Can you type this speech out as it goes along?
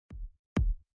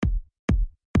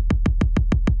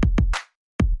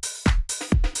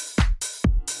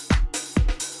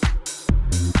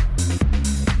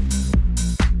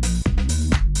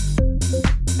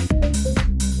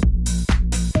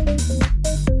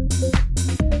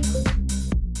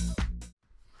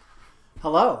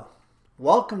Hello,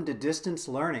 welcome to Distance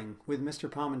Learning with Mr.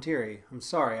 Palmentieri. I'm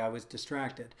sorry, I was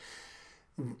distracted.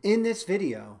 In this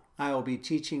video, I will be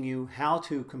teaching you how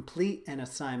to complete an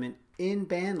assignment in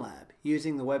BandLab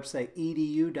using the website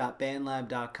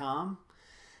edu.bandlab.com.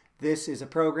 This is a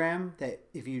program that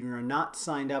if you are not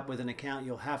signed up with an account,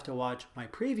 you'll have to watch my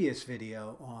previous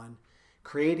video on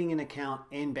creating an account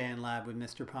in BandLab with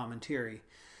Mr. Palmentieri.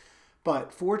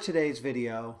 But for today's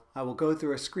video, I will go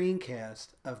through a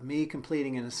screencast of me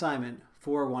completing an assignment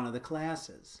for one of the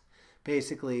classes.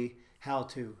 Basically, how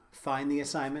to find the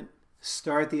assignment,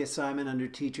 start the assignment under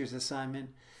teacher's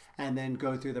assignment, and then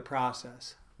go through the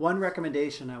process. One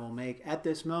recommendation I will make at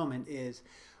this moment is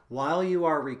while you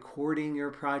are recording your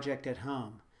project at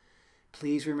home,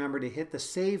 please remember to hit the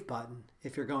save button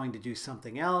if you're going to do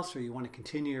something else or you want to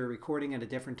continue your recording at a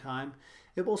different time.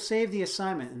 It will save the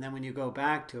assignment, and then when you go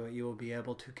back to it, you will be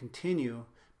able to continue,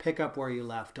 pick up where you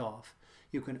left off.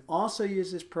 You can also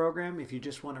use this program if you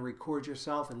just want to record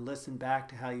yourself and listen back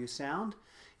to how you sound.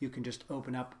 You can just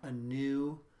open up a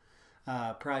new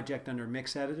project under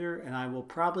Mix Editor, and I will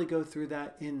probably go through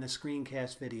that in the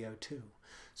screencast video too.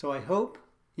 So I hope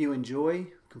you enjoy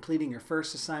completing your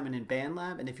first assignment in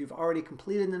BandLab, and if you've already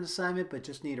completed an assignment but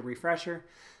just need a refresher,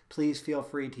 please feel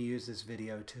free to use this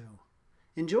video too.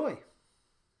 Enjoy!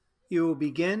 You will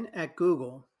begin at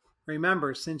Google.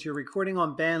 Remember, since you're recording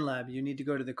on BandLab, you need to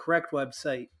go to the correct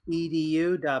website,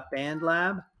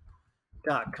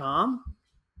 edu.bandlab.com.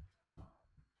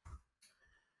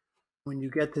 When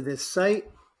you get to this site,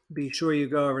 be sure you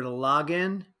go over to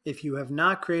Login. If you have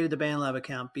not created a BandLab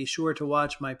account, be sure to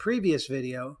watch my previous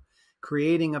video,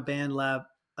 Creating a BandLab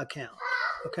Account.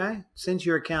 Okay? Since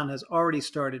your account has already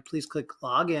started, please click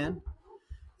Login.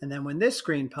 And then when this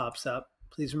screen pops up,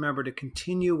 please remember to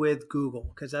continue with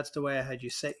Google because that's the way I had you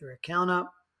set your account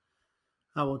up.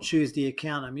 I will choose the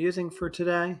account I'm using for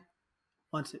today.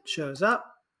 Once it shows up,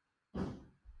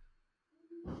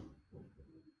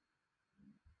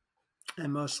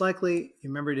 and most likely,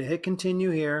 remember to hit continue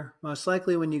here. Most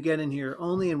likely when you get in here,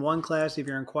 only in one class. If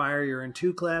you're in choir, you're in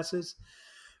two classes.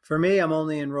 For me, I'm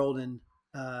only enrolled in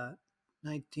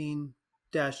 19-20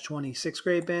 sixth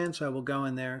grade band, so I will go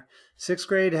in there. Sixth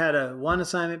grade had one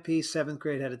assignment piece. Seventh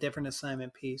grade had a different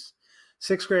assignment piece.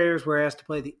 Sixth graders were asked to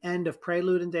play the end of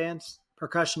Prelude and Dance.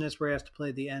 Percussionists were asked to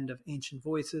play the end of Ancient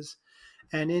Voices.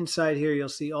 And inside here, you'll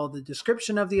see all the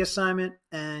description of the assignment,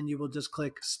 and you will just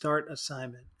click Start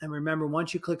Assignment. And remember,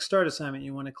 once you click Start Assignment,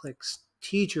 you want to click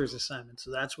Teacher's Assignment. So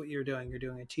that's what you're doing. You're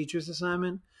doing a teacher's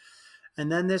assignment.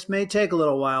 And then this may take a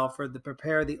little while for the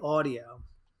prepare the audio.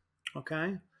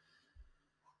 Okay?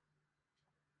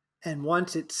 And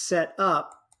once it's set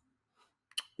up,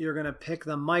 you're going to pick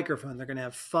the microphone. They're going to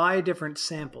have 5 different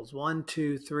samples, 1,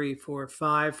 2, 3, 4,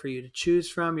 5 for you to choose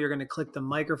from. You're going to click the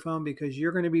microphone because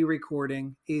you're going to be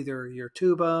recording either your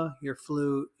tuba, your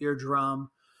flute, your drum,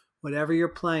 whatever you're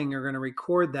playing. You're going to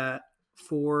record that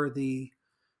for the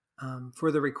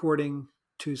recording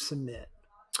to submit.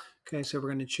 Okay, so we're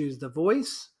going to choose the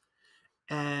voice.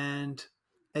 And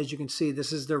as you can see,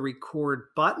 this is the record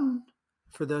button.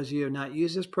 For those of you who have not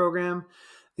used this program.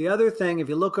 The other thing, if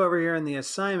you look over here in the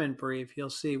assignment brief, you'll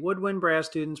see woodwind brass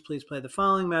students, please play the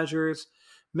following measures.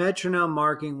 Metronome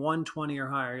marking 120 or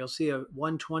higher. You'll see a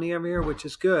 120 over here, which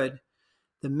is good.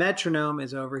 The metronome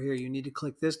is over here. You need to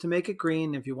click this to make it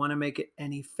green. If you want to make it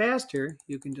any faster,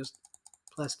 you can just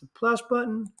press the plus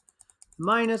button, the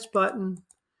minus button.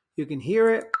 You can hear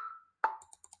it.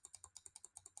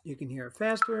 You can hear it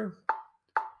faster.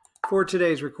 For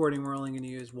today's recording, we're only going to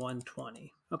use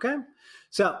 120. Okay?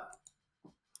 So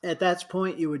at that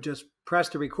point, you would just press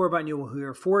the record button. You will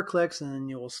hear 4 clicks, and then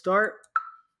you will start.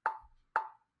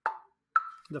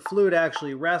 The flute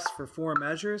actually rests for 4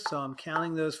 measures, so I'm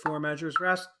counting those 4 measures.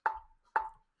 Rest.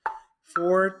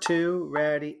 4, 2,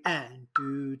 ready, and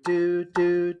do do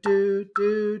do do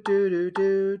do do do do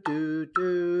do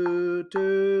do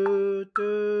do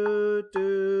do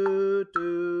do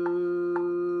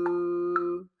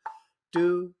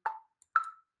do,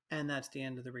 and that's the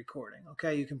end of the recording.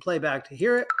 Okay, you can play back to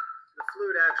hear it. The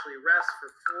flute actually rests for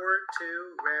 4,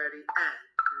 2, ready, and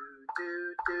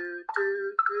do do do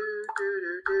do do do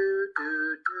do do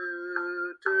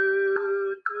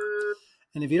do do.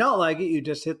 And if you don't like it, you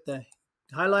just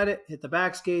highlight it, hit the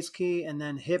backspace key, and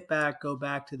then hit back, go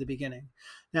back to the beginning.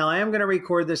 Now, I am going to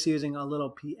record this using a little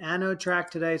piano track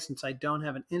today since I don't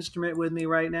have an instrument with me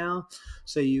right now,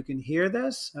 so you can hear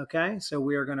this, okay? So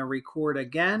we are going to record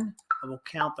again. I will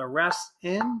count the rest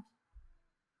in.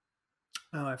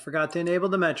 Oh, I forgot to enable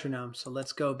the metronome, so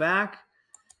let's go back,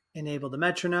 enable the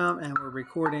metronome, and we're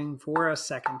recording for a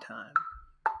second time.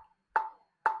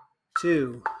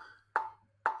 2,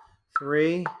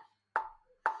 3,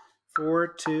 4,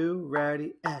 2,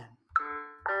 ready, and.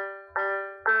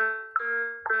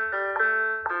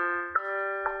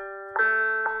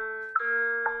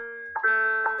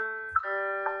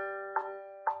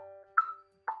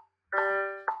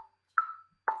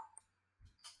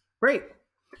 Great.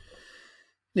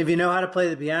 If you know how to play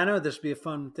the piano, this would be a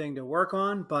fun thing to work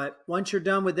on. But once you're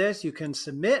done with this, you can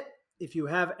submit. If you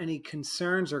have any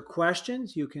concerns or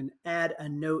questions, you can add a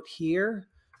note here.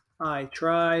 I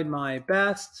tried my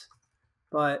best,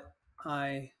 but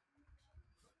let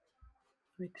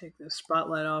me take this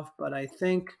spotlight off, but I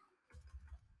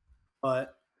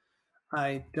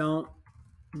don't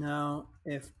know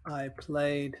if I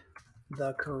played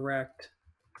the correct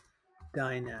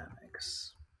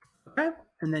dynamics. Okay,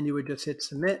 and then you would just hit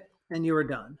submit and you are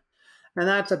done. And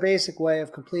that's a basic way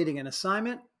of completing an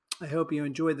assignment. I hope you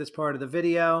enjoyed this part of the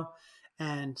video.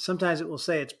 And sometimes it will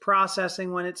say it's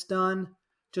processing when it's done.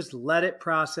 Just let it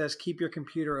process. Keep your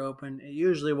computer open. It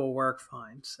usually will work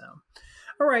fine. So,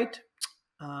 all right.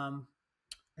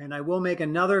 And I will make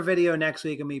another video next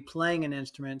week of me playing an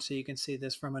instrument so you can see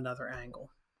this from another angle.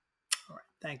 All right.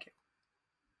 Thank you.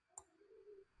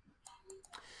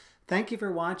 Thank you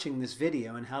for watching this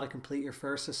video on how to complete your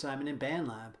first assignment in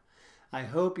BandLab. I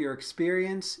hope your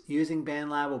experience using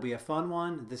BandLab will be a fun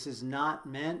one. This is not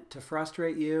meant to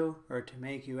frustrate you or to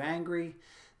make you angry.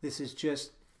 This is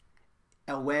just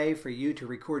a way for you to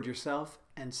record yourself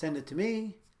and send it to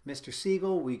me, Mr.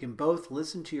 Siegel. We can both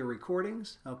listen to your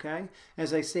recordings, okay?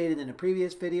 As I stated in a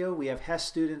previous video, we have HES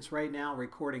students right now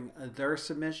recording their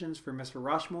submissions for Mr.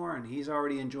 Rushmore, and he's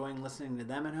already enjoying listening to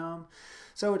them at home.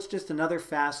 So it's just another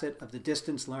facet of the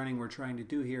distance learning we're trying to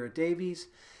do here at Davies.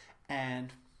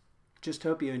 And just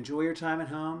hope you enjoy your time at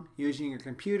home using your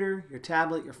computer, your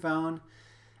tablet, your phone,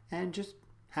 and just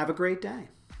have a great day.